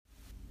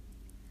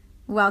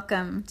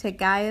Welcome to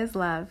Gaia's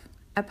Love,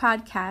 a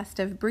podcast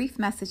of brief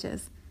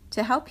messages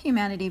to help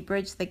humanity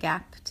bridge the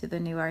gap to the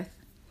new earth.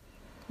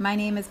 My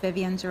name is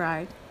Vivian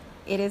Gerard.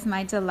 It is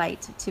my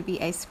delight to be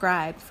a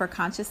scribe for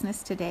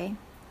consciousness today,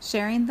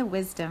 sharing the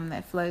wisdom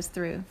that flows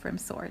through from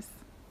Source.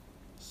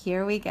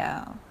 Here we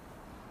go.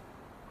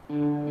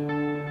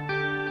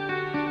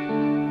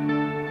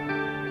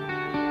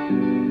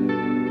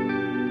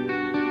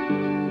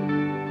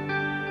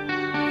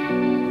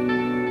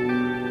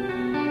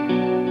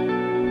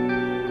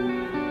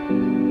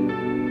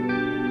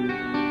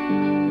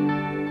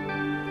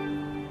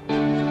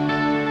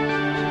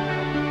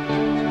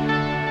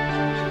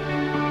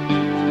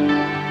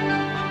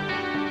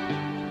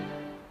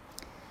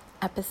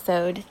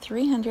 Episode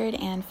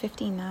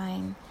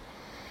 359.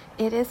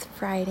 It is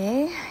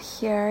Friday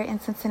here in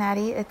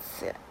Cincinnati.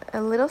 It's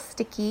a little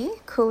sticky,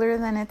 cooler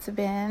than it's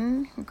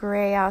been,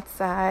 gray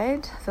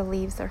outside. The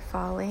leaves are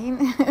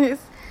falling.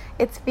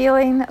 It's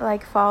feeling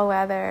like fall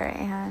weather,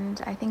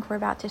 and I think we're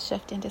about to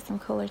shift into some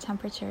cooler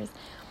temperatures.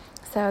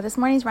 So this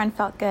morning's run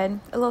felt good,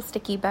 a little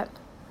sticky, but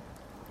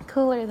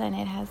cooler than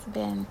it has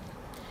been.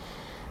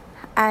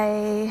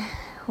 I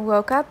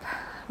woke up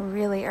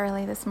really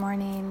early this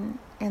morning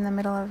in the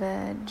middle of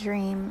a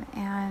dream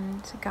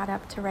and got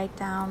up to write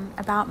down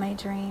about my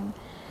dream.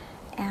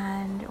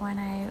 And when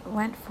I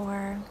went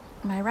for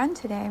my run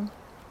today,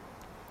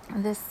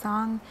 this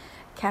song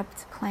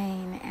kept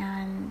playing,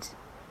 and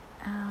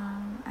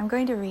I'm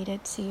going to read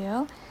it to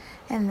you.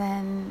 And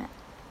then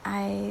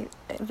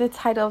the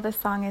title of the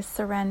song is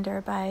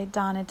Surrender by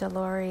Donna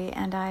DeLore,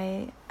 and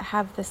I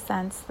have the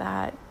sense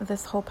that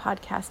this whole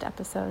podcast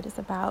episode is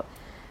about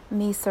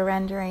me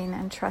surrendering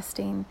and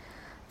trusting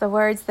the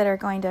words that are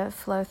going to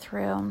flow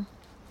through.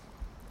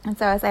 And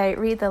so as I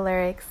read the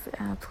lyrics,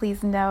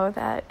 please know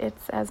that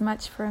it's as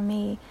much for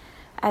me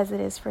as it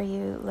is for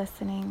you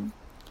listening.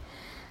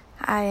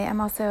 I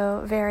am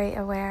also very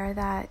aware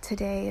that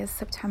today is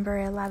September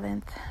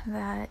 11th,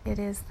 that it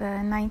is the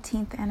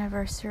 19th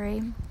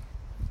anniversary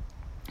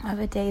of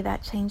a day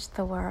that changed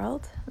the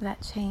world,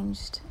 that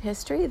changed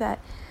history, that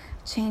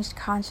changed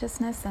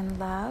consciousness and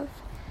love.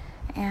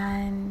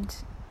 And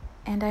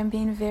I'm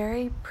being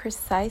very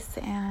precise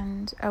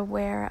and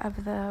aware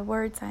of the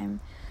words I'm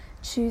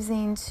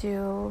choosing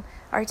to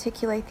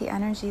articulate the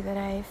energy that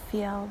I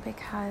feel,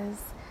 because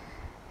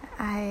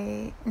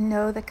I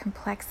know the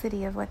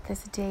complexity of what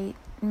this date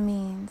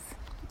means.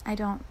 I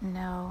don't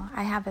know.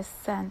 I have a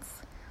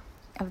sense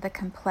of the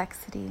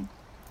complexity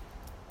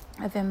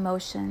of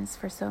emotions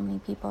for so many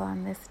people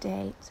on this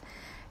date.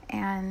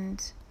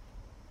 And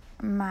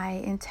my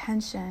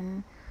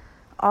intention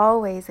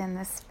always in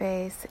this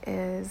space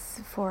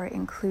is for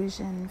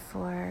inclusion,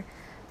 for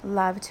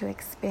love to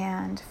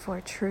expand,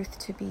 for truth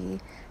to be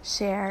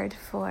shared,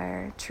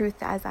 for truth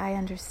as I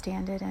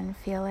understand it and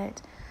feel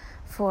it,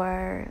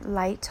 for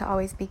light to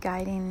always be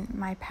guiding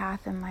my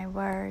path and my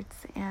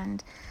words,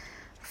 and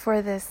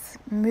for this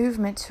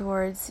movement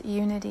towards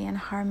unity and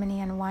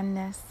harmony and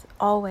oneness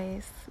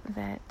always.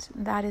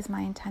 That is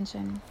my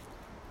intention.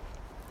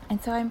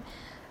 And so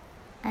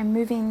I'm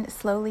moving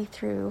slowly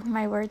through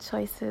my word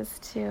choices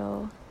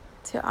to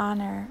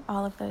honor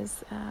all of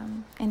those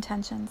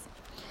intentions.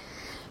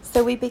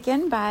 So we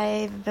begin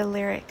by the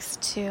lyrics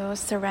to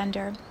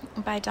Surrender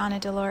by Donna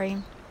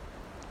DeLore.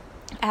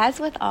 As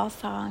with all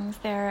songs,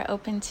 they're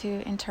open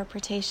to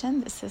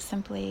interpretation. This is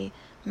simply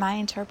my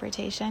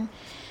interpretation.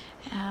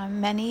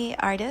 Many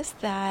artists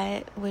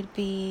that would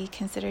be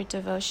considered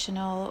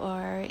devotional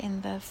or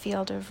in the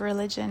field of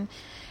religion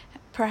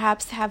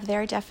perhaps have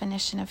their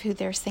definition of who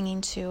they're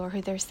singing to or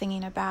who they're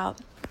singing about.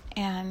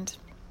 And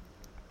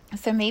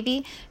so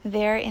maybe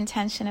their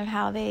intention of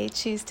how they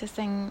choose to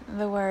sing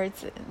the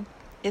words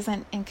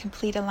isn't in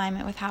complete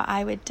alignment with how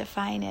I would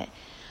define it.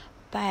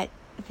 But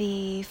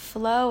the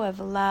flow of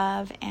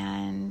love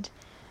and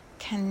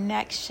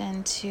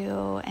connection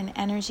to an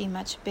energy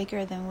much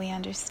bigger than we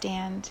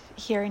understand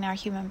here in our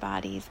human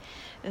bodies,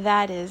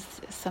 that is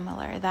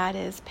similar, that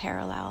is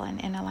parallel and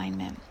in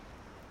alignment.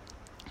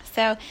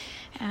 So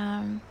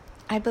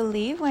I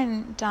believe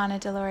when Donna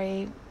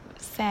DeLore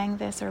sang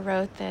this or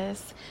wrote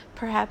this,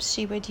 perhaps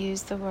she would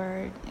use the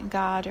word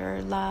God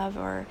or love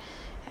or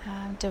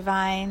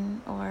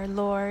divine or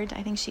Lord.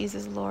 I think she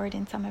uses Lord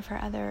in some of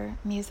her other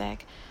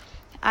music.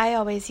 I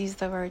always use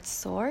the word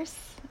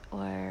source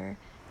or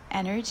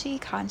energy,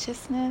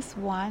 consciousness,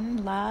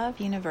 one,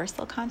 love,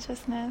 universal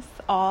consciousness,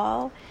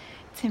 all.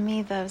 To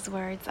me, those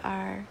words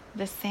are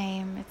the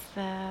same. It's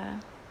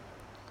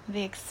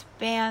the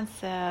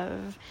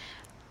expansive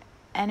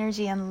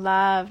energy and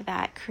love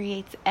that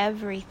creates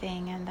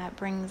everything and that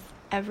brings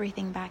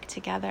everything back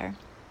together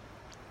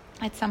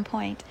at some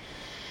point.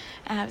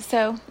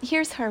 So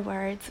here's her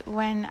words.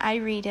 When I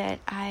read it,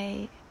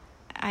 I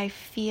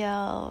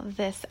feel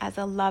this as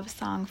a love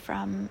song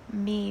from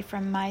me,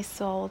 from my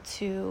soul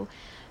to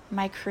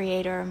my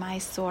creator, my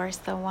source,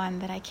 the one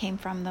that I came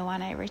from, the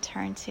one I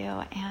return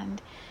to.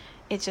 And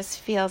it just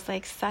feels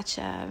like such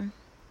a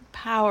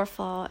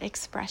powerful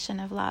expression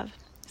of love.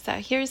 So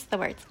here's the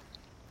words.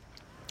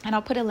 And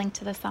I'll put a link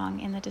to the song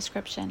in the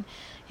description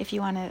if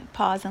you want to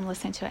pause and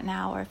listen to it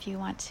now, or if you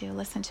want to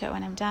listen to it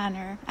when I'm done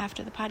or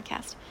after the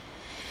podcast.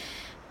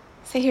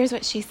 So here's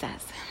what she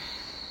says.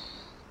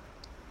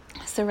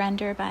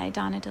 Surrender by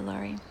Donna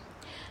DeLaurie.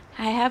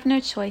 I have no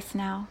choice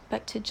now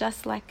but to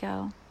just let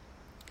go.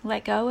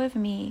 Let go of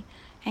me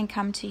and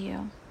come to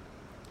you.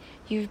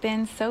 You've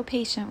been so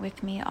patient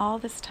with me all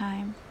this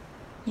time.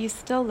 You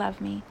still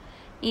love me,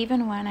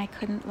 even when I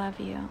couldn't love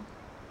you.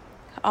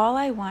 All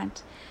I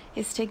want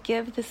is to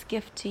give this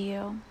gift to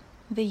you,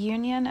 the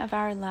union of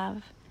our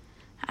love.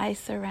 I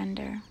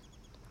surrender.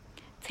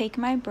 Take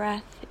my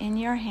breath in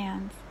your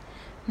hands.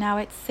 Now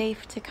it's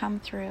safe to come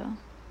through.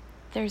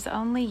 There's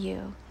only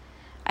you.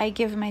 I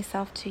give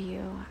myself to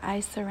you. I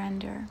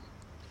surrender.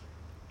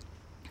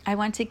 I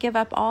want to give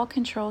up all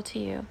control to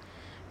you.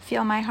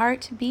 Feel my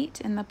heart beat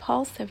in the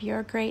pulse of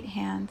your great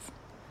hands.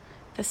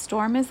 The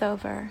storm is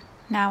over.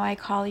 Now I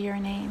call your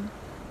name.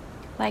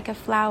 Like a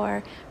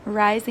flower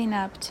rising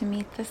up to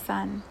meet the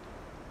sun,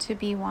 to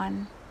be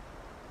one.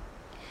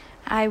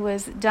 I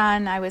was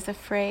done. I was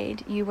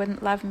afraid you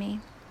wouldn't love me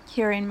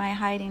here in my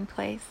hiding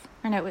place.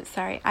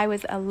 I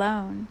was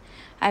alone.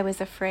 I was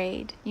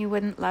afraid you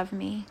wouldn't love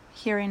me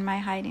here in my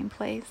hiding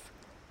place.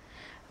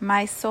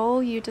 My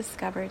soul, you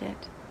discovered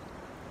it.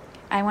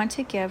 I want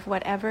to give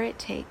whatever it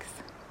takes,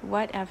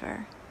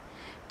 whatever,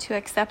 to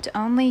accept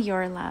only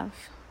your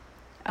love,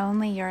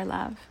 only your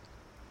love.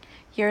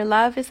 Your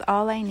love is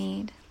all I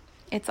need.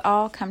 It's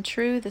all come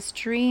true, this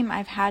dream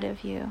I've had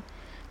of you.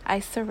 I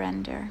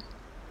surrender.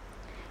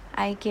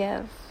 I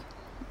give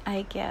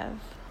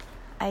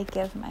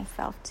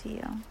myself to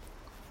you.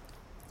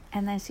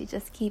 And then she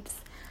just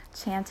keeps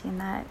chanting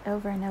that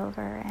over and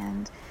over,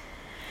 and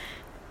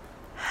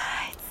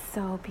it's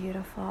so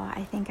beautiful.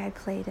 I think I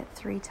played it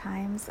 3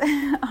 times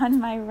on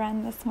my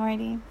run this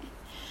morning.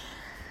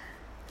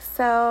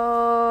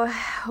 So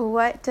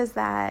what does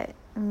that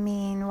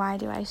mean? Why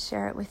do I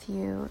share it with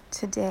you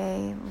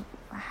today?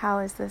 How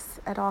is this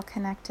at all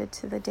connected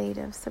to the date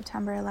of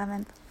September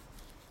 11th?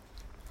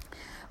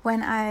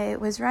 When I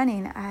was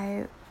running,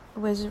 I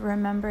was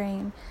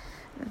remembering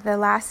the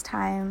last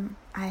time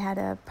I had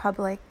a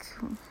public,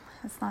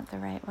 that's not the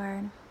right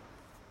word.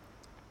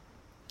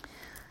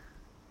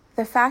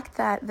 The fact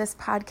that this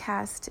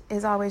podcast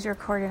is always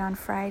recorded on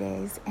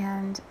Fridays,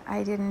 and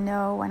I didn't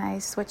know when I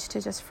switched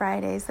to just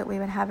Fridays that we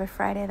would have a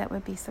Friday that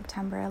would be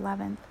September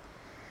 11th.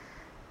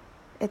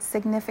 It's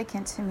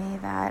significant to me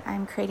that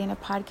I'm creating a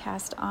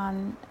podcast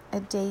on a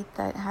date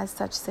that has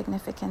such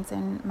significance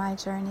in my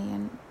journey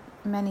and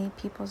many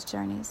people's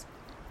journeys.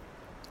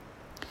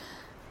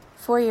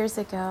 4 years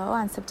ago,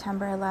 on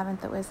September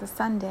 11th, it was a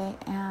Sunday,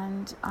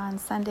 and on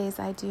Sundays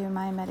I do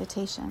my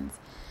meditations.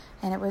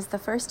 And it was the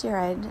first year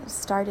I'd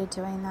started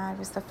doing that. It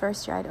was the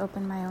first year I'd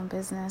opened my own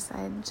business.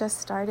 I had just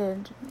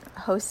started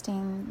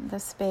hosting the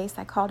space.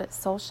 I called it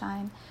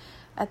Soulshine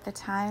at the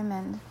time,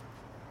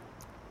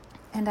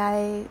 and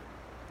I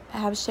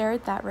have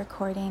shared that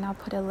recording. I'll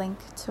put a link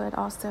to it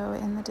also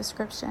in the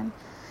description.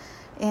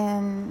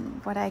 In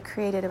what I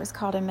created, it was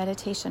called a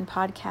meditation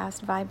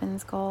podcast,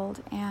 Vibin's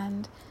Gold.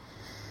 And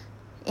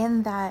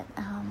in that,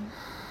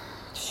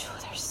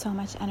 there's so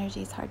much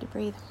energy, it's hard to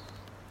breathe.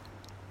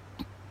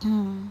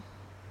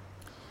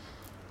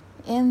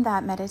 In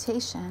that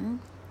meditation,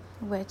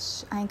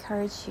 which I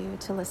encourage you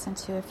to listen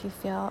to if you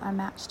feel a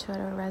match to it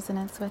or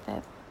resonance with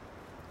it.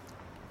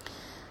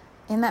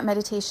 In that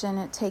meditation,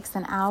 it takes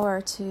an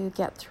hour to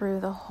get through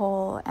the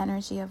whole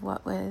energy of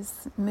what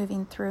was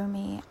moving through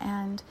me.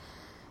 And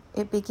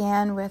it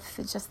began with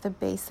just the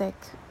basic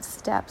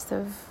steps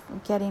of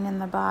getting in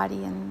the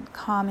body and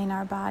calming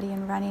our body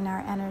and running our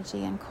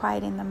energy and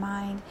quieting the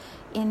mind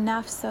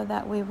enough so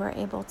that we were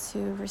able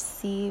to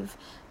receive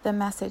the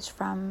message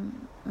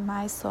from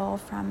my soul,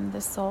 from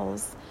the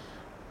souls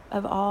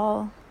of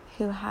all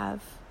who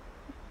have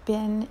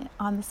been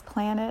on this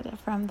planet,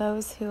 from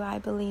those who I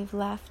believe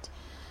left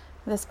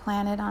this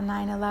planet on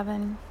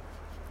 9/11.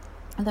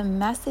 The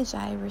message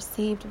I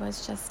received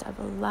was just of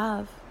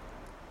love,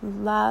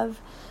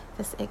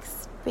 this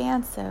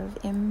expansive,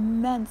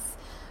 immense,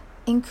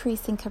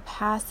 increasing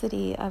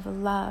capacity of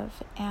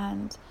love.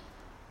 And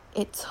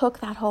it took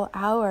that whole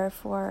hour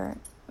for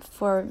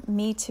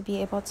me to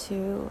be able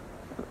to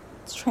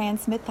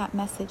transmit that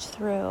message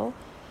through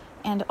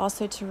and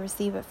also to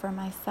receive it for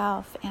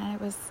myself. And it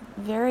was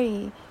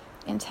very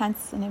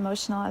intense and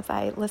emotional as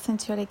I listened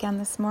to it again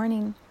this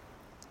morning,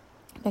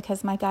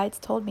 because my guides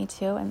told me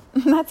to, and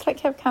that's what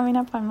kept coming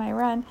up on my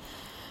run.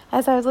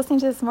 As I was listening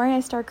to this morning,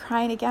 I started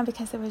crying again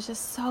because it was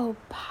just so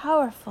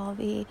powerful.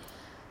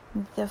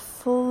 The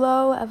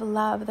flow of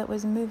love that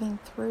was moving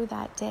through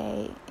that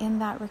day in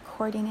that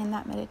recording, in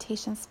that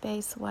meditation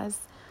space, was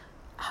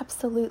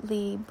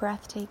absolutely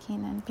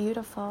breathtaking and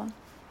beautiful.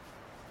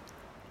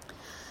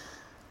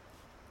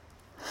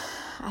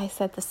 I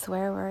said the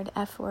swear word,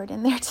 F word,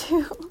 in there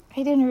too.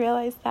 I didn't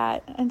realize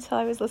that until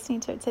I was listening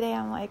to it today.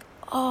 I'm like,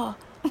 oh.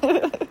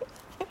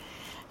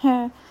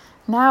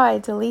 Now I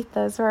delete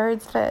those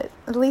words, but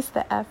at least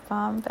the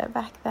F-bomb. But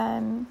back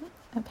then,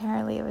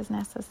 apparently it was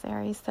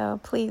necessary. So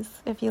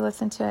please, if you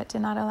listen to it, do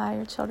not allow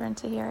your children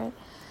to hear it,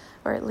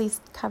 or at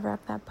least cover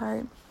up that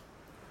part.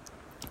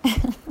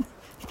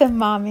 The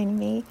mom in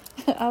me,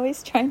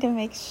 always trying to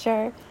make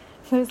sure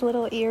those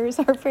little ears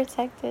are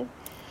protected.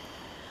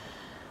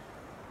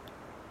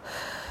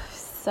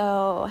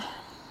 So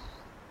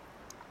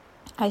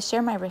I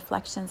share my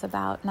reflections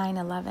about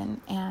 9/11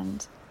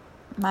 and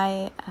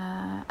my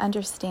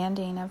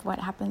understanding of what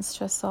happens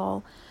to a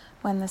soul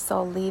when the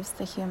soul leaves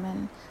the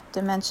human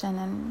dimension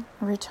and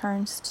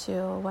returns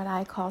to what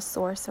I call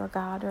source or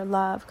God or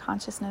love,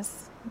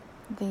 consciousness,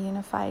 the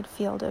unified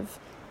field of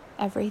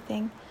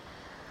everything.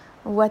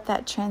 What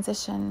that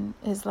transition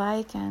is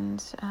like,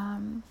 and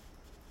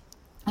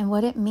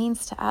what it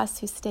means to us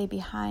who stay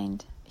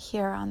behind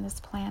here on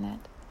this planet.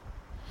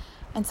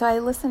 And so I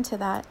listened to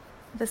that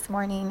this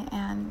morning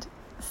and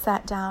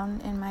sat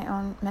down in my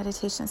own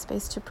meditation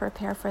space to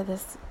prepare for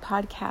this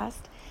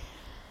podcast.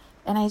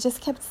 And I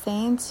just kept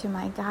saying to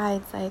my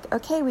guides, like,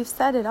 okay, we've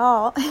said it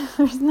all.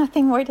 There's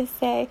nothing more to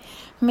say.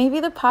 Maybe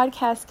the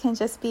podcast can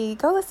just be,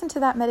 go listen to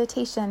that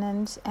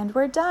meditation and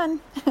we're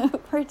done.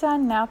 We're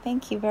done now.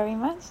 Thank you very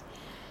much.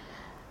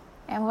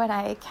 And what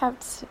I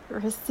kept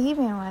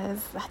receiving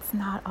was, that's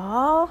not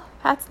all.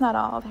 That's not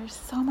all. There's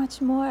so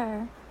much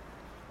more.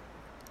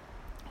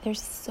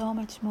 There's so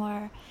much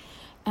more.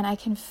 And I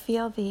can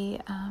feel the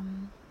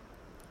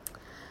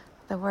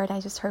word I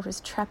just heard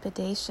was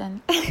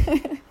trepidation.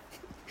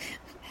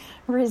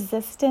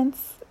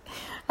 Resistance.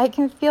 I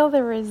can feel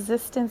the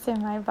resistance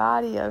in my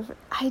body of,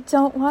 I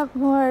don't want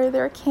more.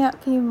 There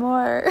can't be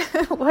more.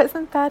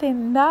 Wasn't that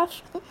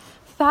enough?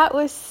 That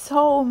was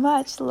so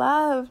much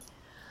love.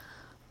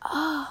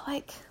 Oh,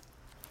 like,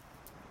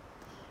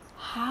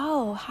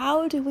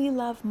 how do we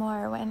love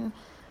more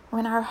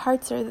when our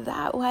hearts are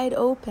that wide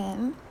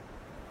open?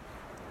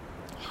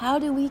 How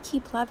do we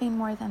keep loving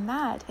more than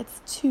that?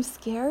 It's too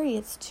scary.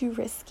 It's too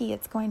risky.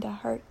 It's going to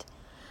hurt.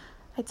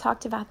 I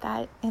talked about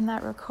that in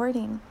that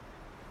recording.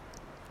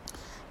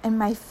 And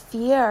my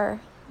fear,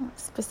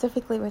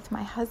 specifically with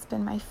my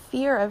husband, my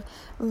fear of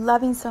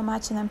loving so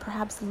much and then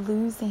perhaps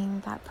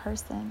losing that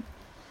person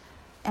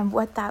and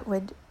what that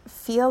would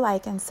feel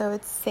like. And so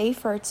it's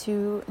safer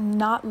to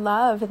not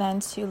love than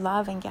to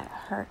love and get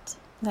hurt,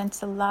 than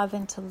to love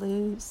and to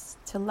lose,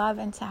 to love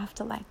and to have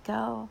to let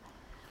go.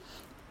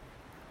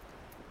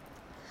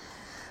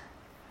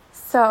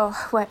 So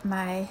what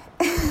my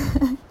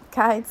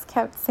guides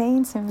kept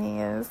saying to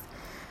me is,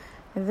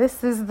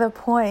 this is the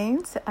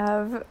point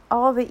of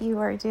all that you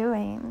are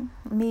doing.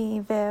 Me,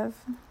 Viv,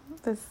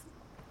 this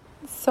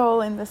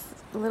soul in this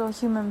little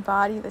human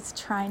body that's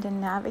trying to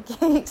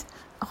navigate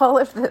all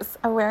of this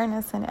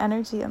awareness and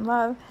energy and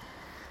love.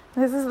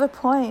 This is the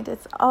point.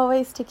 It's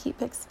always to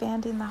keep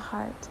expanding the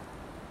heart.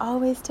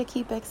 Always to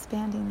keep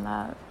expanding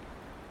love.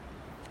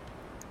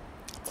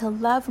 To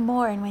love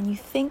more. And when you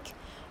think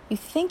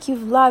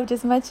you've loved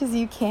as much as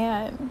you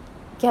can,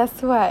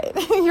 guess what?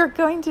 You're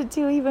going to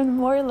do even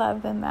more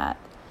love than that.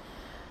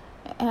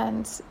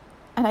 And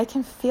I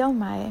can feel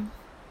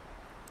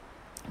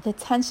the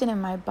tension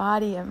in my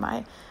body and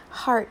my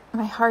heart.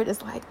 My heart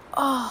is like,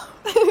 oh,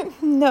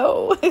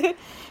 no.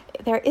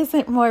 There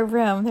isn't more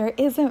room. There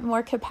isn't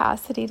more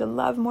capacity to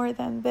love more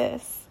than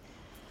this.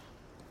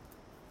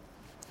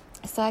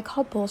 So I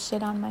call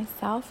bullshit on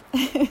myself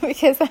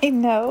because I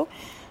know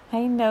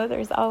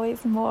there's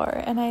always more.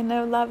 And I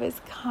know love is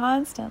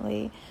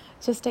constantly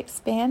just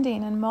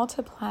expanding and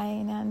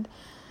multiplying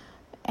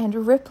and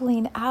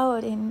rippling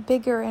out in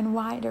bigger and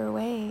wider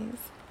ways.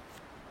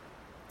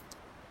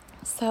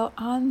 So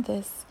on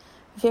this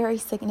very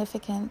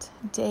significant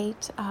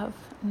date of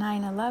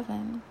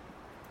 9/11,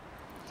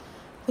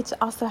 which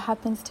also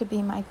happens to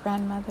be my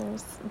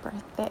grandmother's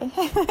birthday.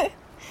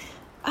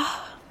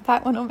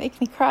 That one will make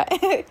me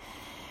cry.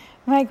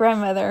 My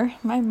grandmother,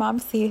 my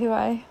momsy, who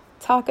I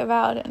talk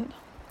about and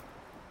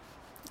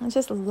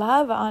just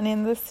love on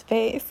in this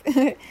space.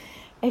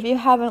 If you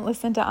haven't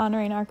listened to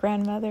Honoring Our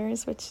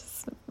Grandmothers, which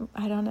is,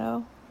 I don't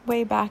know,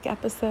 way back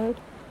episode,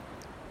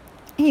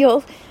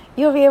 you'll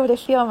be able to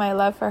feel my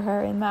love for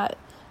her in that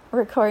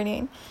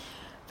recording.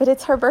 But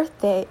it's her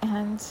birthday,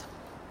 and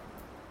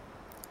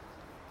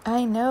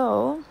I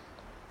know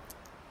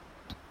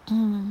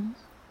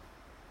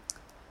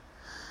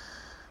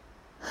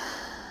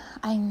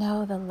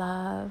the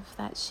love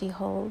that she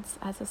holds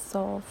as a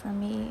soul for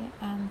me,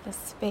 and the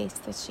space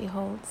that she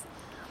holds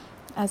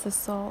as a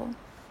soul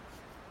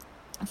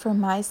for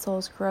my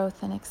soul's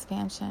growth and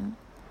expansion.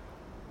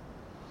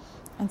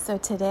 And so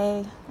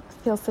today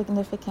feels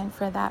significant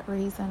for that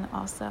reason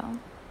also.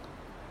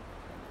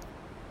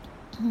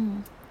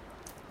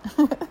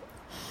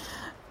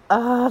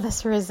 Oh,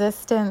 this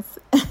resistance.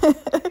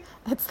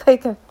 It's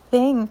like a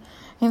thing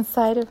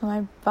inside of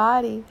my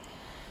body.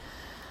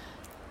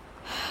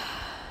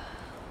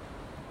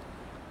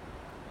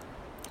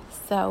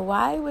 So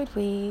why would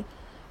we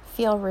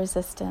feel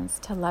resistance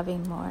to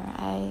loving more?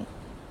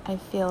 I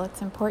feel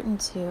it's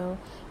important to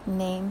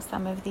name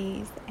some of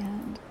these,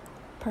 and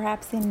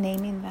perhaps in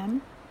naming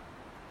them,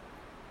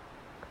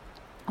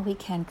 we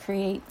can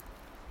create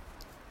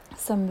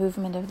some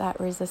movement of that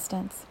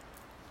resistance.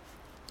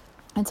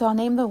 And so I'll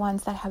name the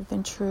ones that have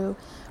been true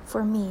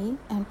for me,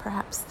 and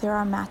perhaps there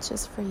are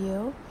matches for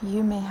you.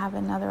 You may have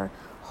another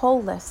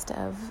whole list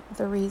of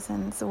the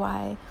reasons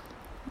why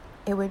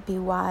it would be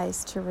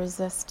wise to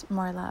resist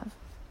more love.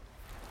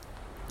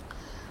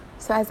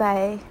 So as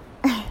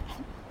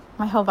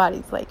my whole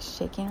body's like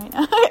shaking right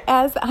now,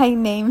 as I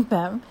name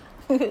them,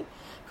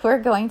 we're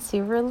going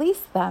to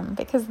release them,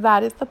 because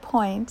that is the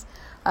point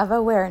of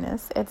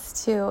awareness.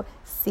 It's to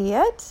see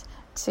it,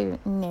 to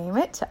name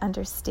it, to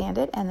understand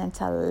it, and then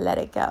to let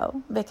it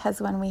go. Because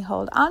when we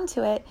hold on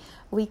to it,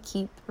 we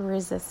keep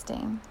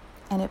resisting,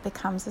 and it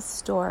becomes a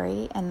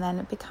story, and then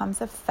it becomes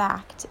a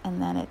fact,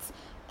 and then it's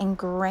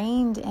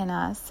ingrained in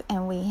us,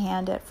 and we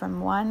hand it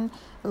from one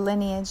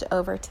lineage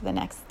over to the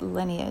next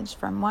lineage,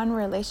 from one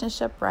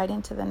relationship right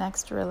into the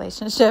next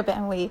relationship,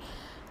 and we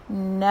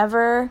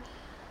never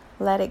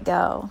let it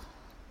go.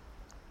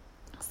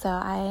 So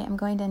I am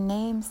going to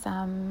name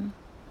some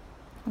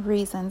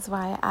reasons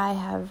why I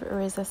have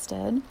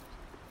resisted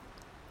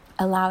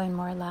allowing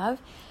more love,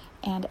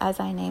 and as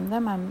I name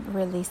them, I'm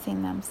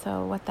releasing them.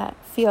 So what that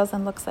feels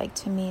and looks like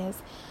to me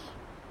is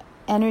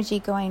energy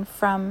going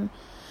from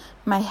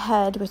my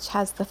head, which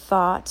has the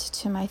thought,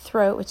 to my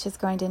throat, which is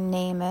going to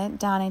name it,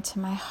 down into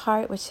my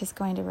heart, which is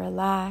going to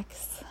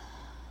relax,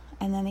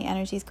 and then the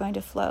energy is going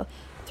to flow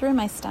through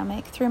my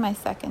stomach, through my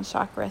second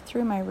chakra,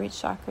 through my root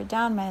chakra,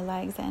 down my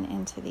legs, and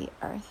into the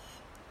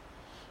earth.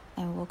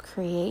 And we'll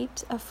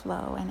create a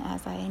flow, and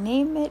as I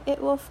name it,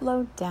 it will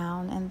flow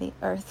down, and the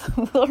earth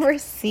will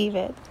receive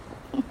it.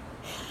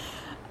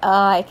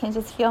 I can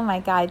just feel my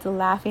guides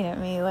laughing at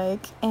me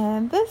like,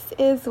 and this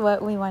is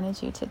what we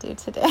wanted you to do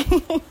today.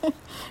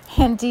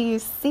 And do you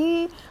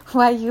see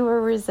why you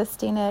were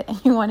resisting it and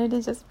you wanted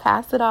to just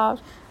pass it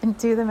off and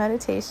do the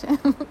meditation?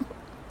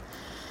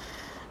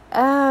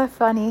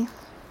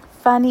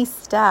 Funny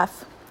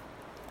stuff.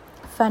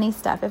 Funny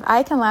stuff. If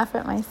I can laugh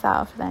at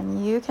myself,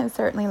 then you can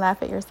certainly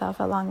laugh at yourself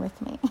along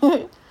with me.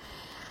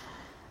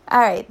 All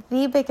right,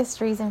 the biggest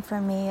reason for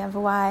me of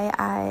why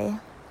I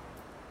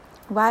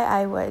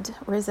would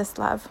resist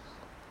love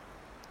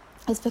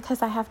is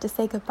because I have to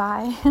say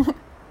goodbye.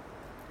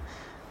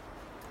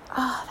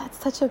 Oh, that's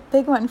such a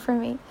big one for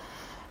me.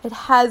 It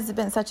has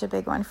been such a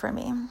big one for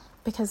me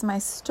because my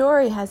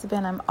story has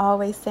been I'm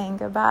always saying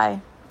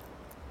goodbye.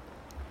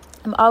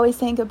 I'm always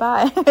saying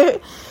goodbye.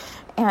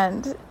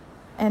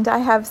 And I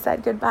have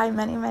said goodbye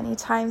many, many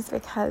times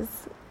because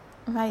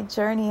my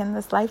journey in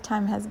this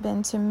lifetime has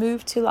been to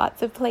move to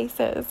lots of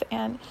places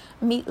and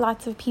meet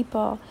lots of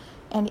people.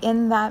 And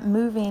in that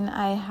moving,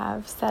 I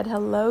have said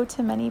hello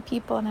to many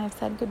people and I've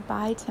said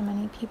goodbye to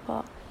many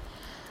people.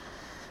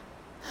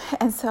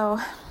 And so,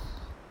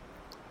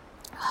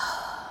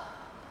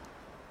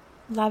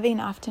 loving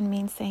often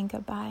means saying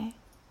goodbye.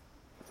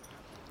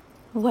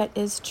 What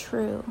is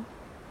true,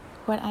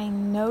 what I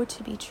know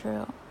to be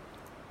true,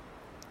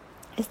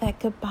 is that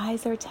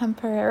goodbyes are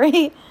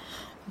temporary.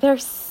 They're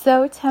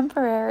so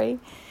temporary.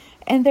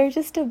 And they're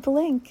just a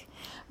blink.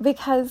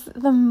 Because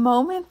the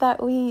moment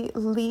that we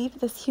leave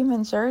this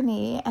human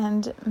journey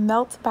and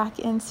melt back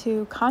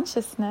into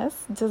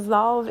consciousness,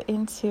 dissolve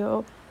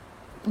into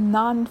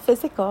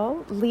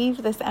non-physical,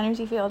 leave this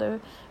energy field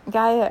of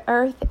Gaia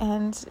Earth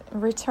and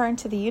return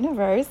to the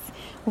universe,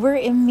 we're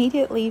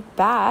immediately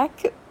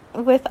back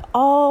with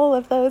all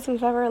of those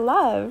we've ever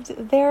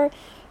loved. They're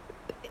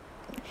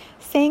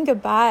saying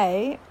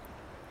goodbye.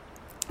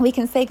 We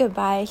can say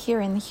goodbye here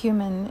in the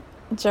human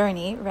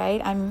journey,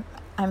 right? I'm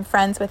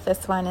friends with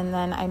this one, and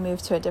then I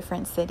move to a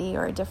different city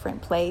or a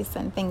different place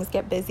and things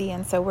get busy,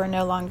 and so we're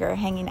no longer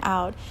hanging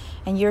out,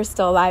 and you're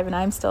still alive and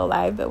I'm still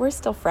alive, but we're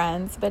still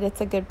friends. But it's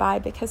a goodbye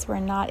because we're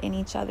not in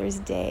each other's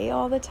day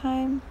all the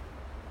time.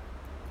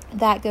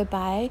 That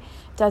goodbye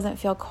doesn't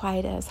feel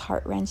quite as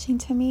heart-wrenching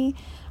to me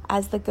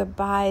as the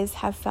goodbyes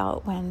have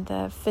felt when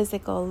the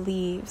physical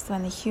leaves,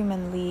 when the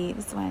human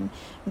leaves, when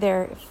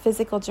their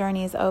physical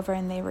journey is over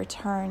and they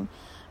return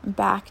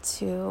back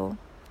to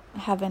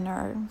heaven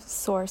or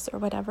source or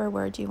whatever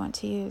word you want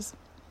to use.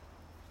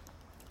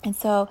 And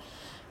so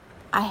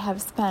I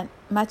have spent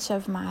much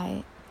of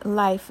my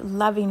life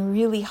loving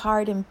really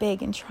hard and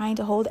big and trying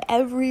to hold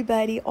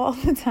everybody all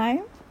the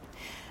time,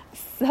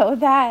 so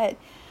that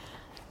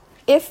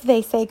if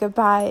they say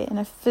goodbye in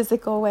a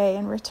physical way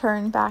and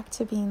return back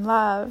to being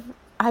love,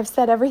 I've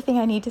said everything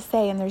I need to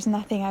say and there's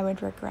nothing I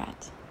would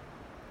regret.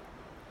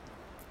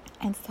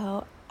 And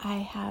so I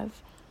have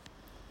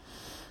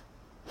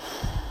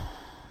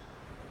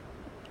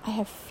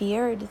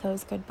feared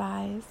those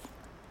goodbyes.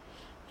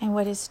 And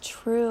what is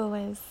true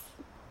is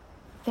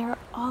they're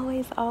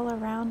always all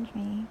around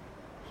me.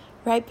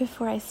 Right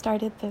before I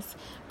started this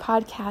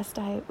podcast,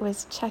 I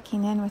was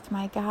checking in with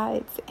my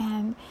guides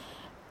and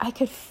I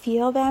could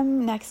feel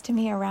them next to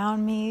me,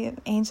 around me,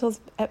 angels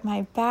at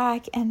my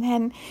back. And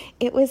then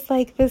it was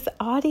like this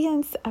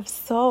audience of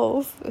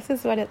souls. This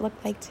is what it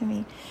looked like to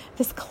me.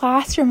 This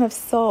classroom of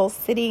souls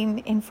sitting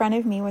in front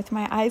of me with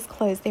my eyes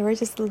closed. They were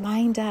just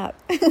lined up.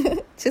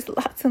 Just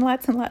lots and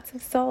lots and lots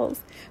of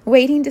souls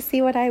waiting to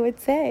see what I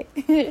would say.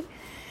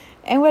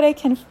 And what I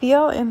can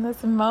feel in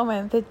this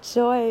moment, the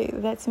joy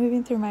that's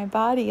moving through my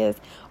body, is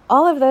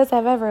all of those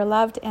I've ever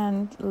loved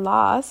and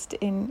lost,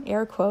 in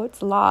air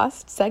quotes,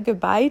 lost, said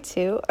goodbye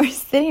to, are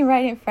sitting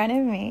right in front of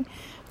me,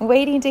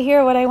 waiting to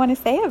hear what I want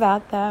to say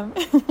about them.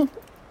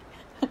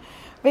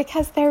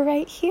 Because they're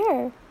right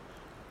here.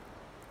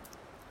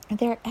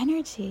 Their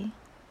energy,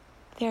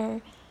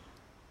 their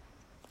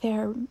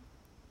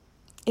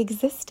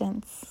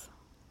existence,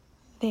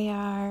 they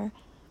are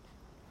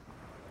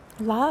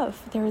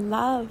love, they're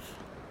love,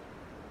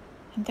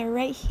 and they're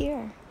right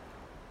here.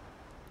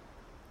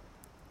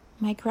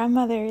 My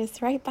grandmother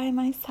is right by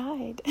my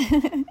side.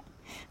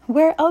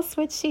 Where else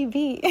would she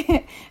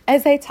be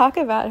as I talk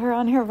about her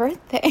on her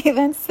birthday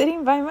than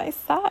sitting by my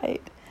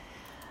side?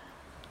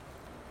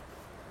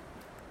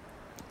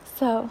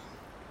 So,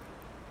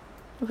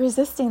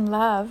 resisting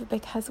love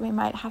because we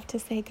might have to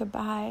say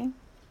goodbye.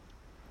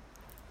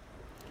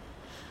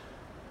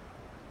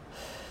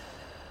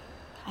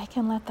 I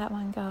can let that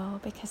one go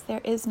because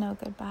there is no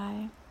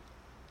goodbye.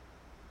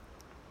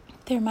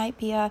 There might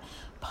be a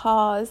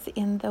pause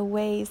in the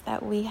ways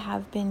that we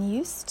have been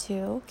used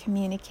to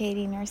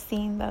communicating or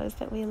seeing those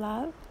that we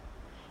love.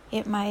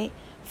 It might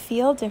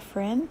feel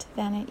different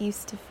than it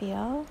used to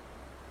feel.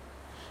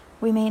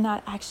 We may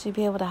not actually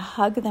be able to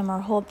hug them or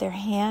hold their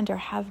hand or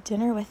have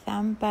dinner with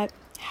them, but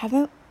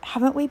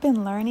haven't we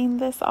been learning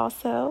this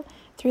also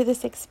through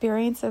this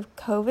experience of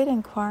COVID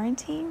and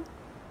quarantine?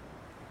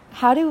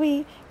 How do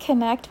we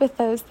connect with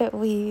those that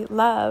we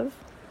love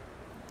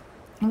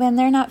when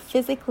they're not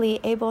physically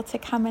able to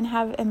come and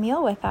have a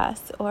meal with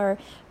us or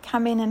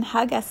come in and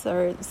hug us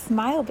or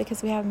smile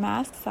because we have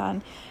masks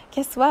on?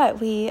 Guess what?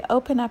 We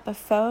open up a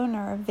phone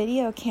or a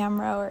video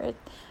camera or a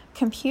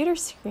computer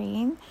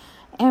screen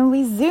and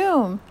we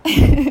Zoom.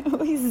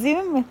 We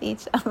Zoom with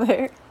each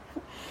other.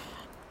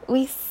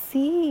 We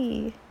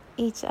see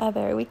each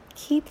other. We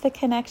keep the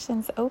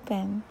connections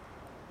open.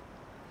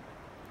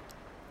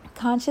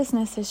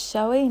 Consciousness is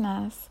showing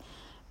us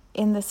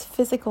in this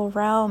physical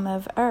realm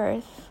of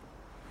Earth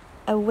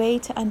a way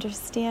to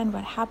understand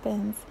what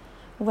happens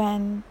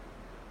when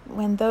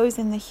those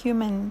in the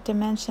human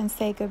dimension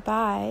say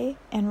goodbye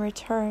and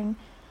return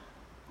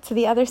to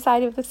the other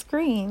side of the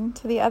screen,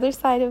 to the other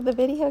side of the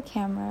video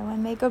camera,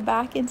 when they go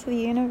back into the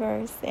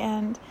universe.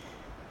 And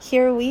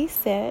here we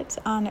sit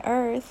on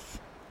Earth.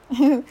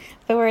 The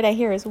word I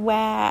hear is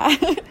wah.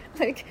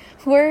 Like,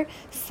 we're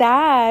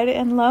sad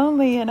and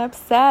lonely and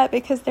upset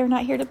because they're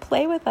not here to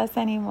play with us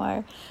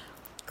anymore.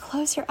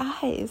 Close your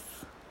eyes.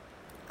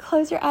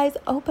 Close your eyes.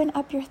 Open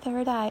up your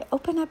third eye.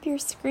 Open up your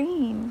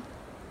screen.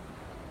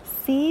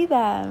 See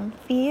them.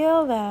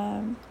 Feel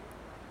them.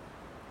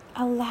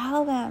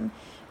 Allow them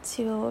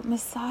to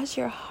massage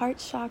your heart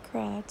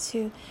chakra,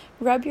 to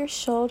rub your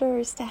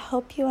shoulders, to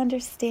help you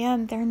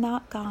understand they're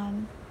not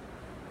gone.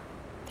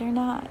 They're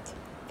not.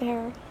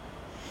 They're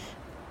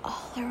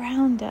all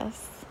around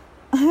us.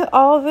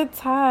 All the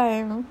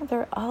time.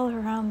 They're all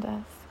around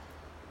us.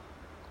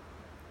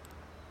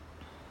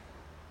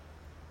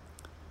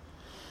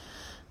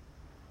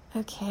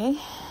 Okay.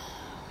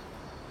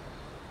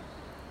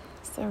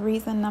 So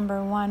reason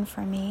number 1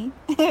 for me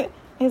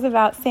is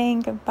about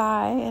saying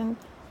goodbye. And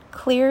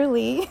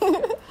clearly,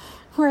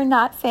 we're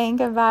not saying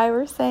goodbye.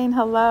 We're saying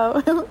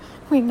hello.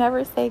 We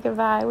never say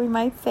goodbye. We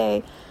might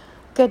say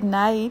good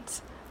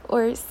night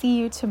or see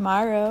you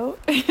tomorrow.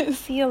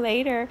 See you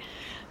later.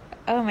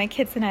 Oh, my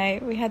kids and I,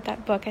 we had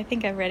that book. I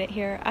think I read it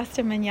here.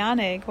 Hasta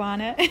mañana,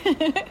 iguana.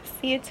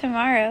 See you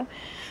tomorrow.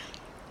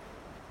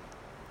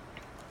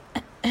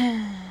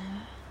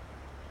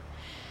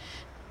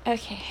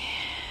 Okay.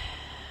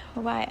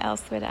 Why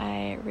else would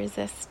I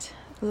resist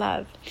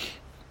love?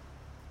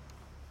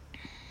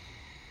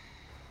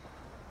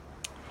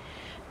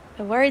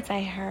 The words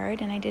I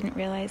heard, and I didn't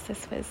realize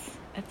this was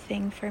a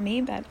thing for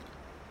me, but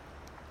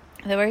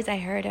the words I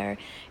heard are,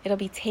 it'll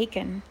be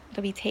taken.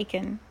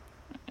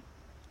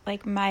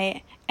 Like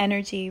my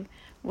energy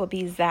will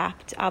be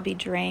zapped. I'll be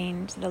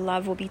drained. The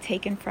love will be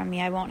taken from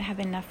me. I won't have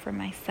enough for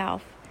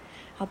myself.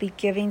 I'll be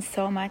giving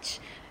so much.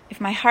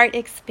 If my heart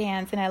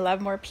expands and I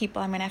love more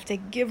people, I'm going to have to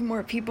give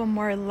more people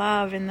more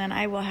love, and then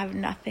I will have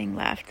nothing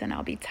left, and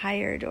I'll be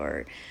tired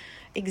or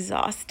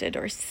exhausted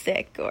or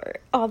sick or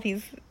all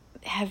these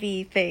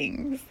heavy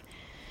things.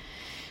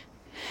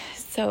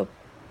 So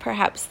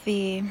perhaps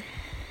the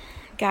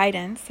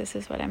guidance, this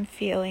is what I'm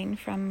feeling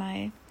from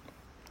my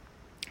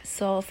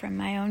soul, from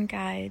my own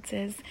guides,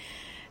 is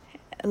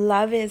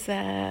love is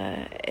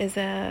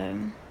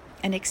an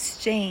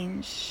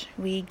exchange.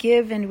 We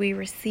give and we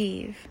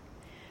receive.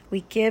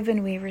 We give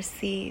and we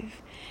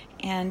receive.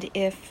 And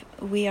if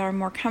we are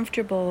more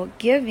comfortable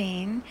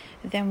giving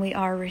than we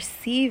are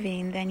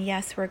receiving, then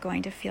yes, we're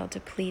going to feel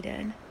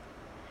depleted.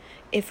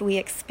 If we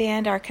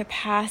expand our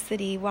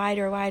capacity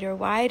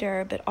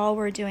wider, but all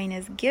we're doing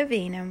is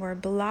giving and we're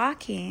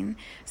blocking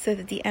so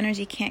that the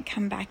energy can't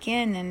come back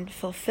in and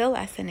fulfill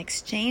us and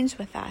exchange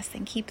with us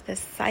and keep this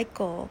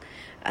cycle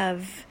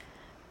of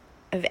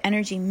of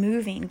energy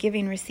moving,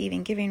 giving,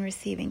 receiving, giving,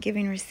 receiving,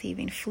 giving,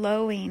 receiving,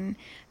 flowing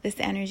this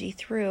energy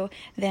through,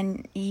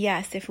 then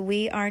yes, if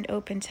we aren't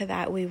open to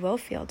that, we will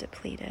feel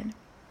depleted.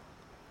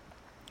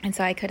 And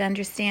so I could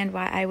understand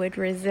why I would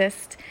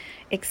resist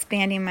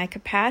expanding my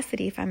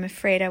capacity if I'm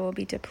afraid I will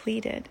be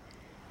depleted.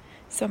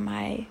 So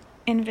my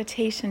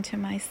invitation to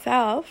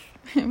myself,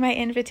 my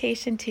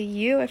invitation to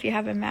you, if you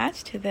have a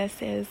match to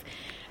this, is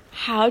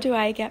how do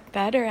I get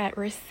better at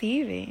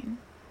receiving?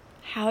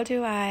 How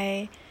do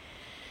I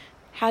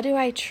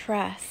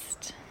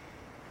trust?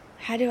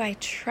 How do I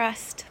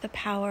trust the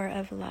power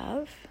of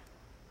love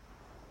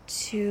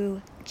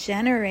to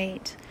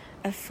generate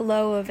a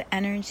flow of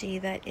energy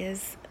that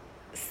is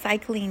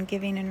cycling,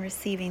 giving and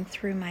receiving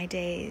through my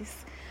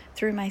days,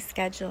 through my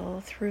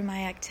schedule, through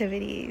my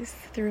activities,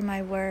 through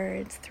my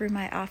words, through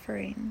my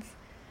offerings?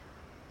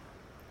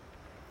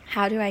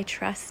 How do I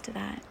trust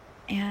that?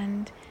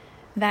 And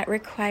that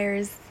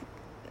requires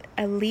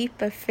a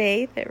leap of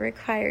faith. It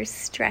requires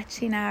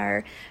stretching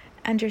our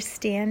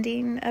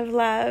understanding of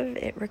love.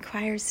 It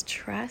requires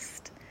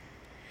trust.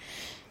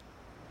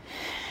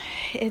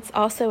 It's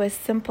also as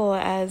simple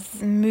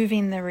as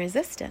moving the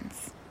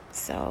resistance.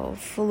 So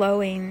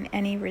flowing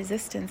any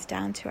resistance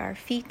down to our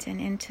feet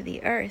and into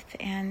the earth,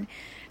 and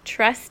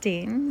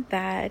trusting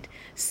that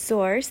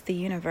Source, the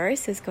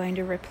universe, is going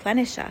to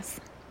replenish us.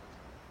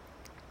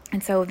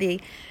 And so the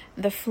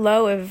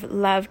flow of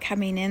love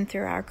coming in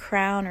through our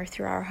crown or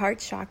through our heart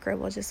chakra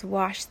will just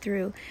wash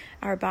through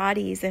our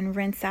bodies and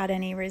rinse out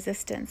any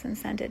resistance and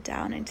send it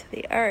down into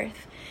the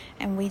earth.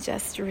 And we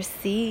just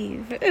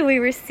receive. We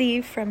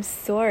receive from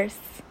Source.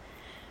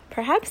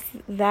 Perhaps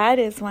that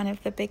is one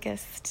of the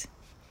biggest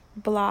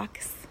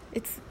blocks.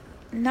 It's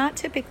not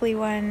typically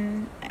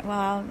one, well,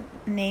 I'll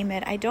name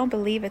it. I don't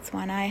believe it's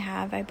one I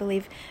have. I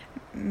believe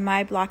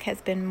my block has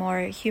been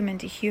more human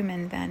to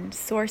human than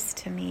Source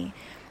to me.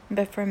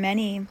 But for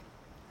many,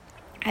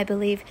 I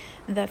believe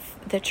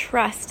the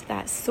trust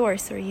that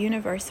Source or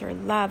universe or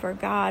love or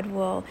God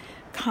will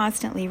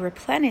constantly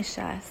replenish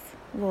us,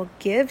 will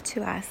give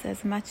to us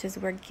as much as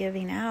we're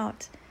giving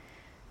out.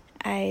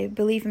 I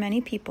believe many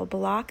people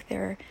block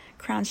their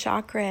crown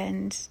chakra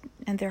and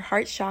their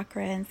heart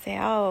chakra and say,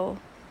 oh,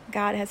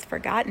 God has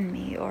forgotten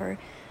me, or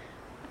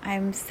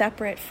I'm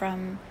separate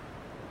from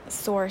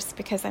Source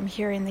because I'm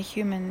here in the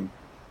human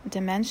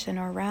dimension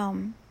or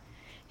realm.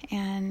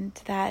 And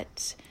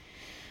that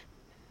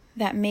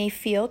may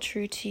feel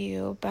true to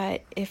you,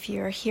 but if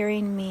you're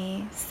hearing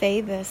me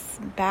say this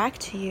back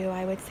to you,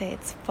 I would say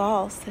it's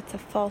false. It's a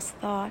false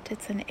thought.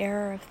 It's an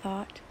error of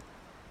thought.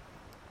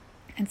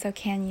 And so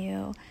can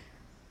you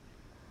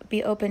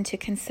be open to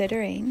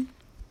considering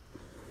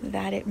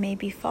that it may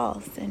be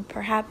false? And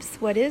perhaps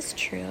what is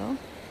true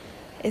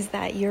is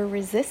that you're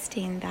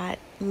resisting that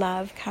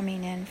love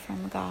coming in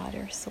from God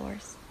or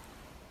Source.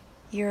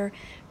 You're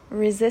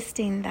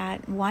resisting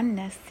that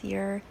oneness.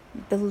 You're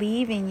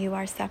believing you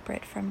are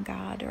separate from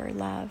God or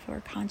love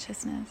or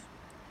consciousness.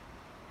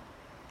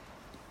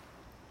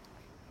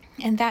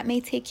 And that may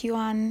take you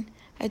on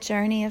a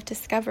journey of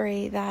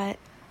discovery that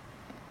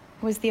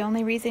was the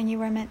only reason you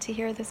were meant to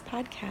hear this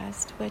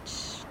podcast, which,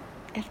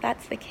 if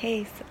that's the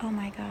case, oh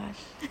my gosh,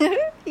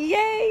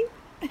 yay!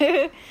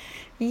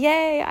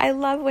 Yay! I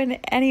love when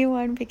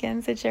anyone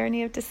begins a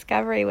journey of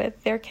discovery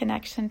with their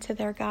connection to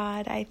their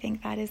God. I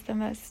think that is the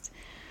most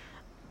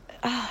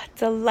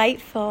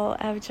delightful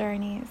of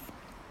journeys.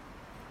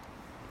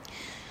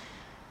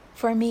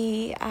 For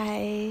me,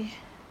 I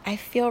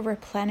feel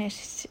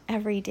replenished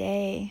every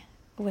day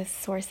with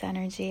Source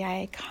energy.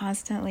 I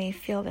constantly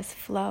feel this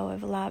flow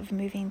of love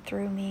moving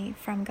through me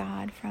from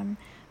God, from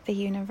the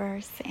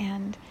universe,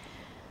 and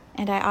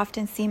I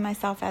often see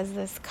myself as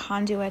this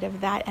conduit of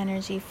that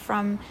energy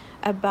from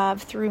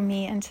above through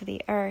me into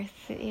the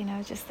earth.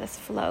 Just this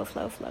flow.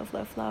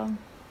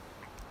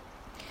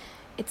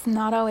 It's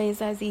not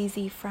always as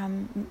easy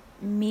from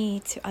me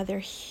to other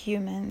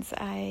humans.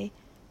 I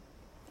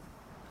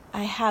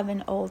have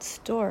an old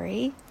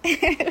story.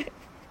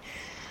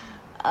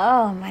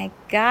 Oh, my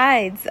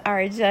guides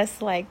are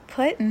just like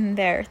putting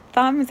their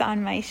thumbs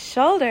on my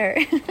shoulder,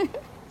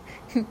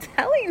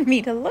 telling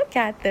me to look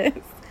at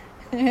this.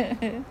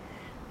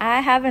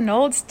 I have an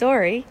old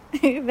story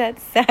that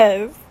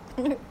says,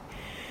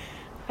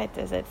 what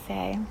does it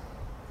say?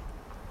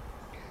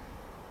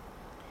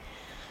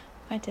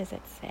 What does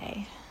it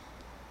say?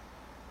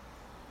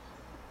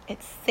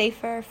 It's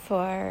safer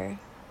for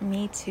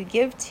me to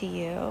give to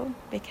you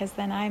because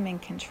then I'm in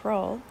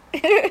control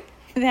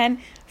than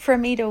for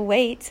me to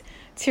wait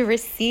to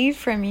receive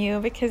from you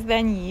because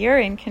then you're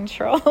in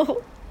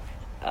control.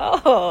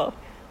 Oh,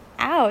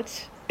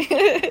 ouch.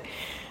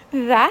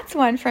 That's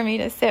one for me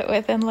to sit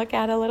with and look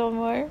at a little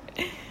more.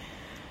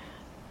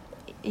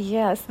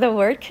 Yes, the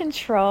word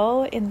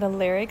control in the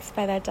lyrics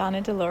by that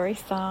Donna Delore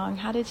song.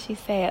 How did she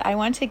say it? I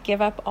want to give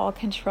up all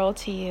control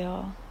to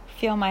you.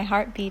 Feel my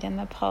heartbeat in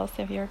the pulse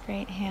of your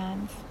great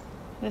hands.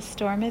 The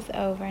storm is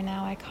over,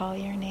 now I call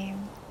your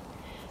name.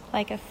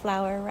 Like a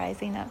flower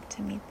rising up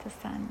to meet the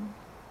sun.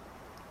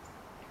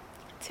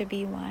 To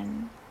be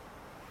one.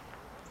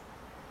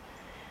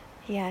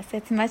 Yes,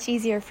 it's much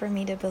easier for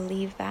me to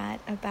believe that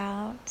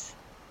about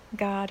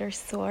God or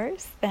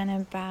Source than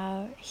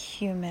about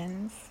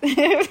humans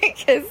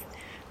because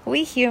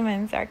we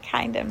humans are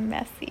kind of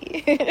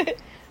messy.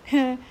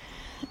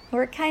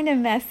 We're kind of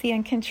messy,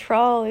 and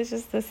control is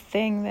just this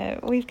thing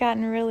that we've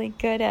gotten really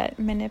good at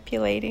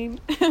manipulating.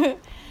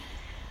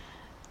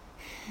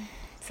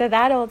 So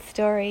that old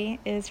story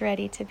is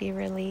ready to be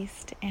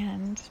released,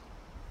 and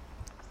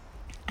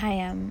I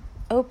am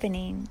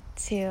opening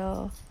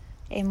to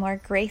a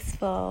more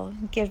graceful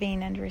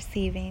giving and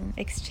receiving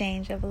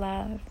exchange of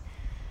love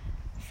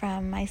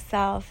from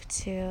myself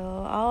to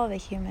all the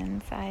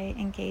humans I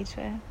engage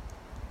with,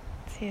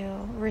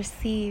 to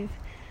receive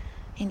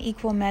in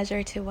equal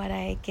measure to what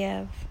I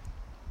give,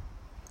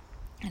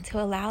 and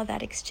to allow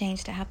that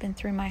exchange to happen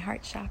through my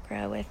heart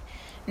chakra with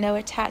no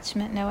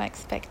attachment, no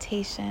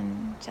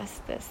expectation,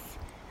 just this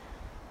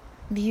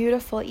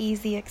beautiful,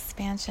 easy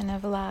expansion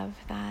of love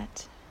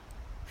that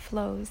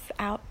flows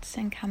out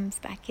and comes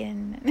back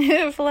in.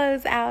 It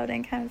flows out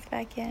and comes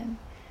back in.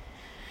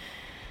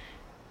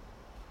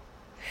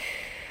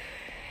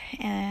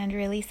 And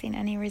releasing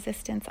any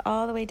resistance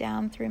all the way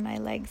down through my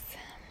legs,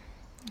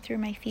 through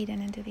my feet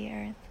and into the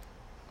earth.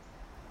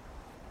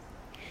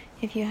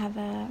 If you have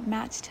a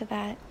match to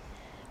that,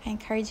 I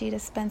encourage you to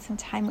spend some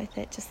time with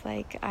it, just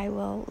like I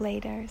will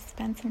later.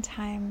 Spend some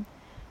time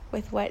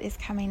with what is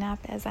coming up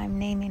as I'm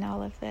naming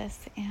all of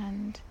this,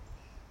 and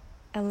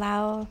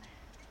allow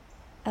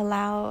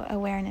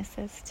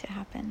awarenesses to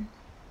happen.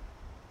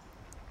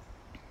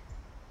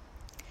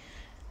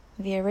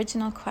 The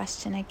original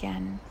question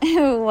again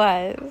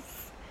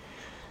was,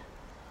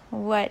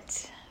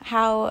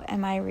 how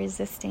am I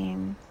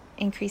resisting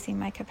increasing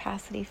my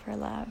capacity for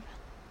love?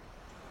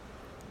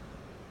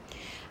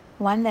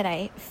 One that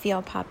I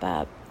feel pop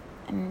up,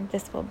 and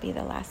this will be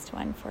the last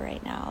one for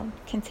right now. I'll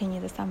continue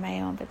this on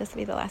my own, but this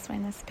will be the last one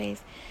in this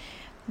space.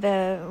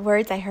 The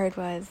words I heard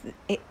was,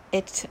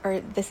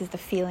 this is the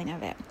feeling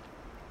of it.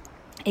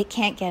 It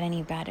can't get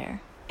any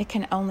better. It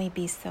can only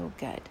be so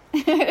good.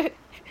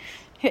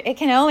 It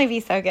can only be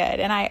so good,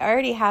 and I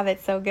already have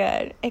it so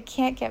good. It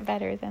can't get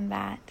better than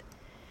that.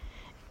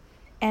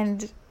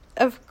 And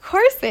of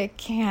course it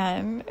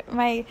can.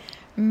 My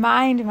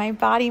mind, my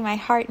body, my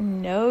heart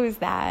knows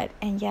that,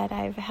 and yet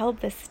I've held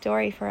this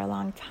story for a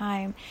long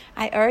time.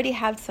 I already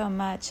have so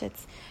much.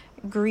 It's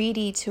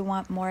greedy to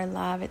want more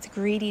love. It's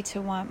greedy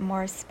to want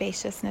more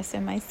spaciousness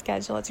in my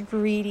schedule. It's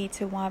greedy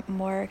to want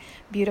more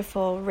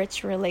beautiful,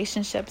 rich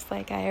relationships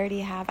like I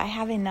already have. I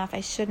have enough.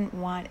 I shouldn't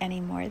want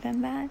any more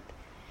than that.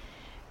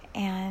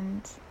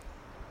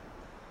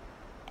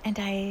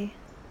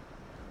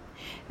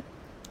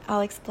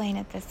 I'll explain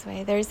it this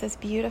way. There's this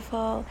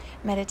beautiful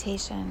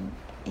meditation.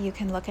 You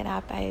can look it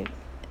up. I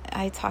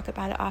talk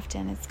about it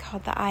often. It's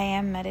called the I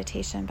Am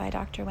Meditation by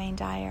Dr. Wayne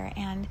Dyer,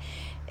 and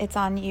it's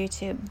on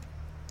YouTube.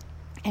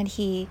 And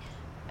he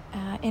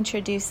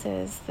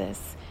introduces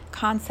this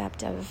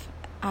concept of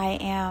I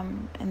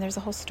am, and there's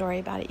a whole story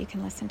about it. You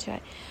can listen to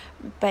it.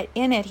 But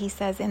in it, he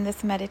says, in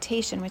this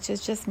meditation, which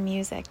is just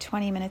music,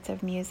 20 minutes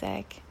of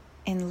music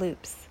in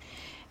loops,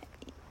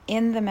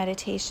 in the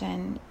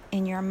meditation,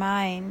 in your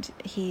mind,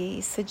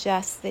 he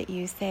suggests that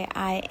you say,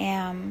 I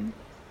am,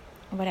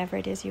 whatever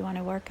it is you want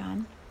to work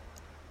on,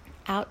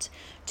 out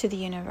to the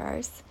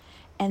universe.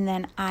 And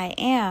then I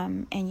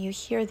am, and you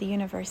hear the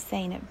universe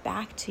saying it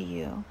back to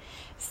you.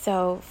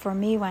 So for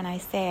me, when I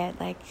say it,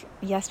 like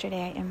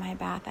yesterday in my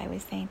bath, I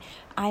was saying,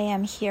 I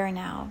am here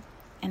now.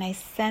 And I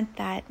sent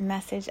that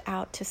message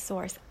out to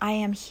Source. I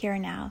am here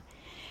now.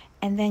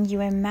 And then you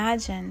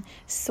imagine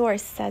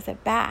Source says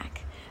it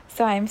back.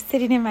 So I'm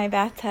sitting in my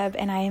bathtub,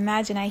 and I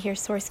imagine I hear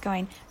Source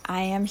going,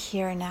 I am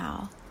here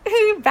now.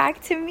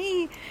 Back to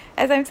me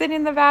as I'm sitting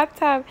in the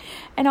bathtub.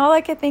 And all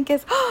I could think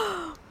is,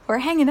 oh, we're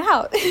hanging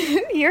out.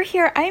 You're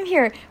here. I'm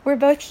here. We're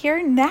both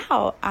here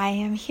now. I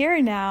am here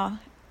now.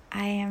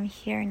 I am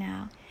here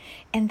now.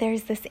 And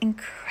there's this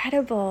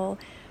incredible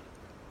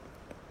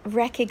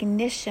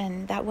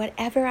recognition that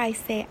whatever I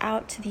say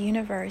out to the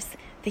universe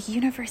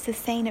is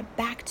saying it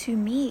back to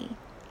me.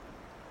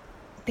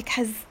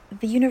 Because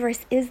the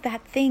universe is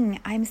that thing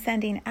I'm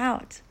sending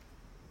out.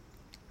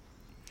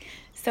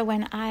 So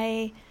when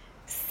I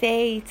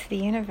say to the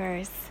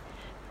universe,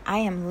 I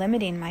am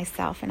limiting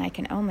myself and I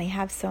can only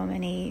have so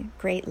many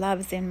great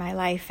loves in my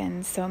life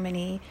and so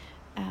many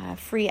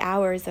free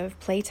hours of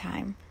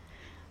playtime,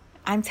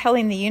 I'm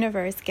telling the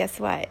universe, guess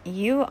what?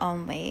 You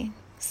only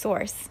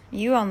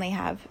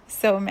have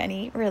so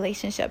many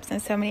relationships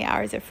and so many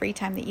hours of free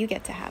time that you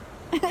get to have.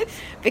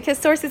 Because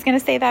Source is going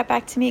to say that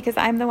back to me because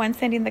I'm the one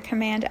sending the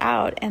command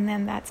out, and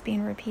then that's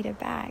being repeated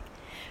back.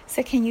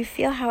 So can you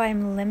feel how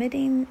I'm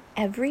limiting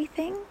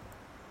everything?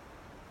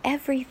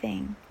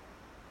 Everything.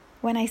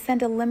 When I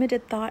send a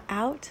limited thought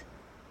out,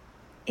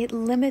 it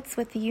limits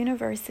what the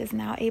universe is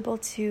now able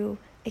to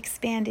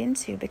expand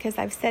into, because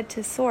I've said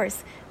to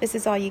Source, this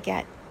is all you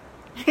get.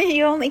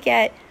 You only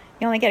get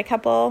a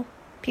couple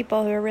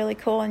people who are really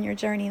cool in your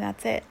journey,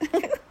 that's it.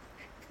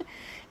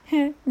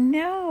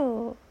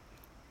 No.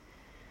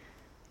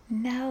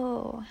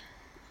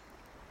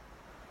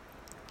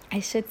 I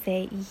should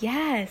say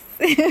yes.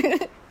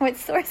 What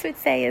Source would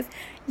say is,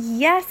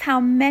 yes, how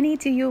many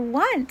do you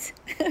want?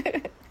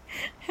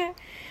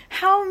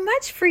 How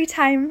much free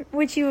time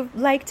would you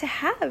like to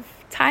have?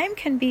 Time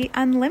can be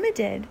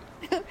unlimited.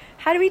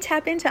 How do we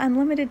tap into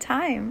unlimited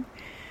time?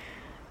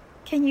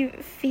 Can you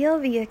feel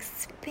the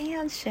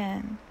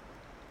expansion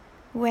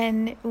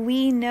when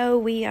we know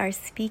we are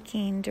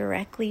speaking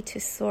directly to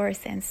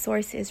Source and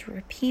Source is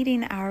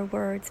repeating our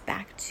words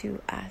back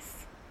to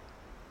us?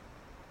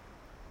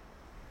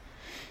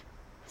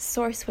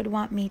 Source would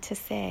want me to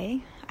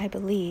say, I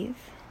believe,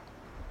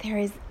 there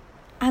is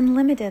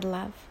unlimited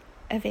love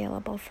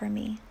available for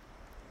me,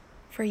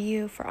 for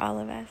you, for all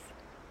of us.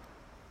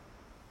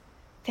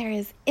 There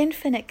is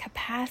infinite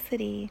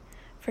capacity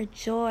for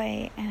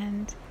joy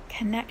and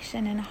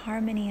connection and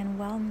harmony and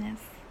wellness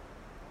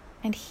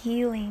and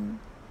healing.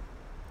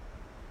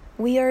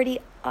 We already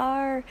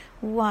are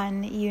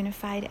one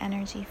unified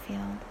energy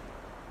field.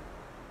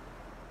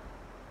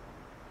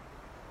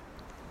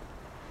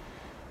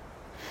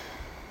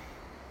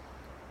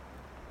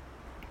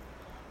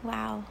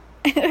 Wow.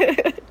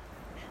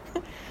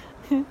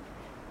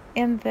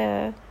 In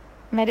the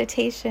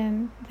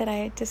meditation that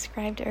I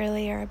described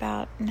earlier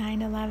about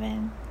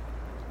 9/11,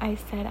 I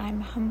said,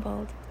 I'm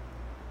humbled.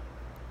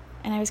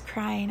 And I was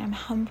crying, I'm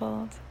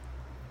humbled.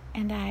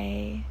 And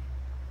I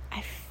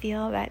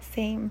feel that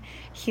same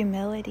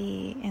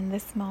humility in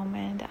this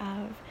moment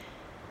of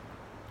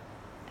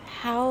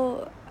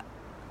how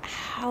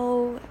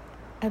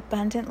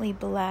abundantly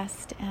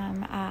blessed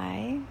am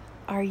I,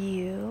 are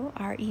you,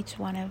 are each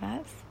one of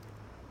us,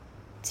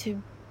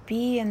 to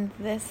be in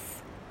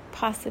this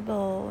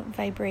possible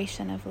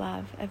vibration of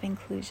love, of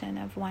inclusion,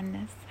 of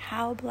oneness.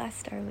 How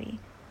blessed are we?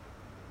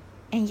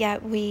 And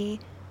yet we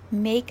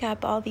make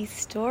up all these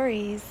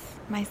stories,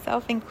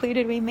 myself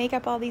included, we make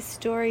up all these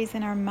stories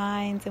in our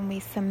minds and we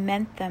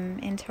cement them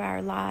into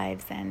our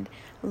lives and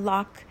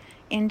lock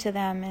into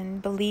them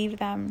and believe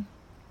them,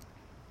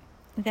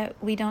 that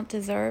we don't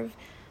deserve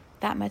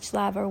that much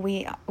love, or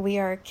we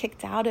are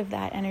kicked out of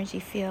that energy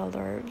field,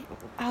 or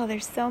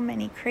there's so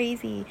many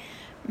crazy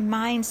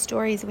mind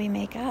stories we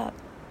make up.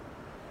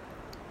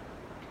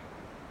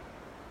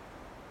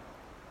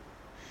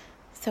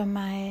 So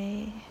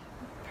my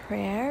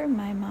prayer,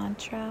 my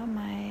mantra,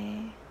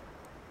 my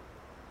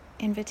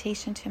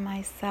invitation to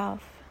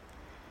myself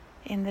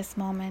in this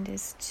moment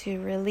is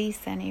to release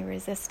any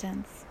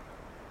resistance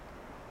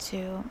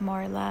to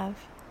more love,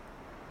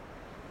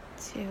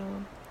 to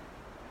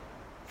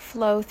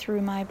flow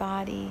through my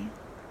body,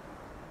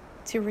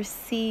 to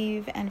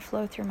receive and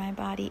flow through my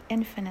body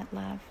infinite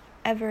love,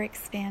 ever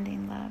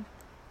expanding love.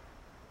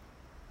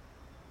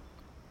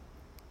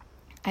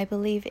 I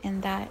believe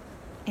in that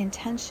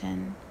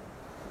intention.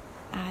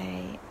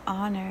 I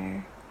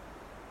honor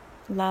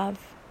love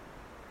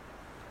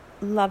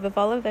of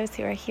all of those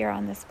who are here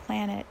on this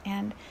planet,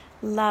 and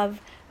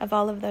love of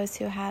all of those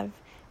who have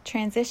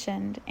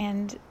transitioned,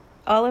 and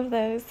all of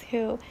those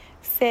who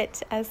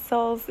sit as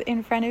souls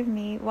in front of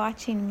me,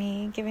 watching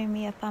me, giving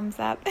me a thumbs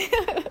up.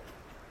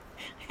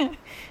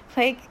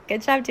 Like,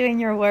 good job doing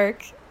your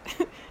work.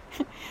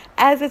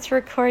 As it's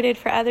recorded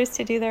for others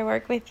to do their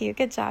work with you.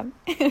 Good job.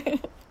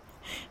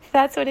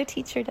 That's what a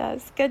teacher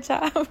does. Good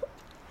job.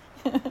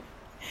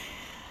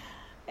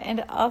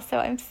 And also,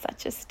 I'm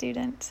such a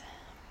student.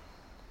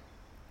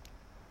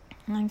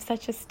 I'm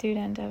such a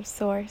student of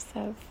Source,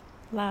 of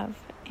love,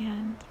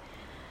 and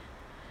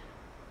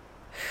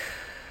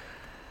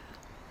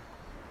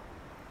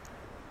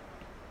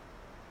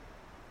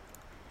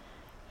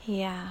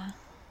yeah.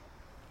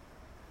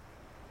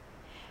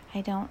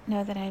 I don't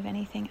know that I have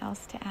anything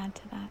else to add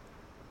to that.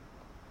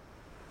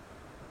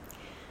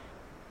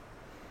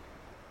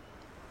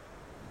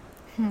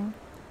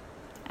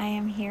 I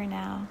am here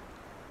now.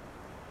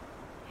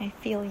 I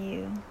feel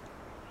you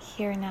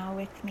here now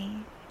with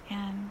me,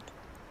 and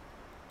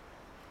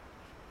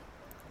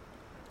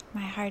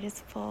my heart is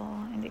full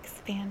and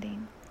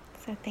expanding.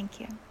 So thank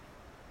you.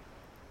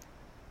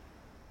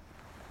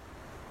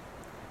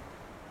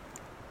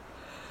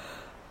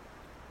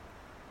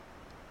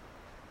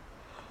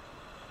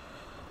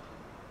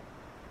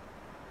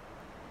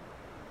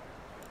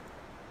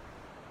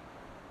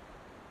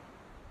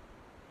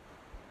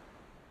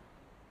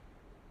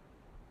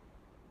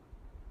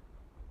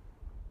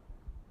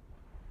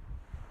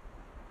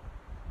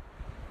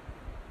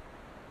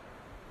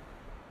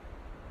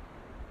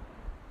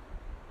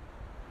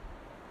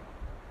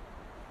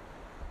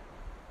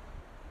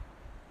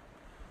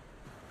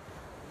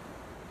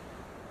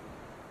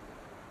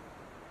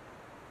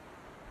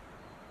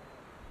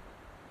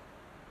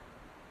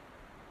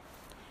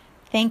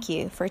 Thank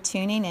you for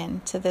tuning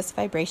in to this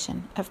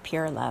vibration of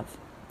pure love.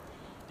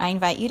 I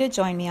invite you to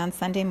join me on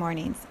Sunday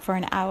mornings for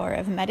an hour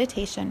of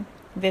meditation,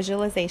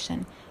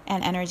 visualization,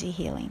 and energy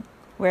healing,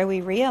 where we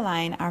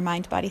realign our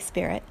mind, body,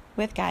 spirit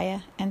with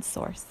Gaia and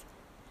Source.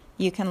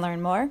 You can learn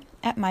more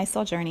at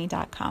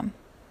mysouljourney.com.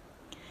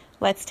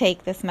 Let's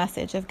take this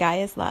message of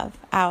Gaia's love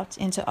out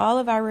into all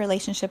of our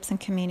relationships and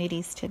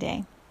communities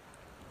today.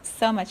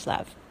 So much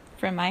love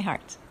from my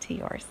heart to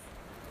yours.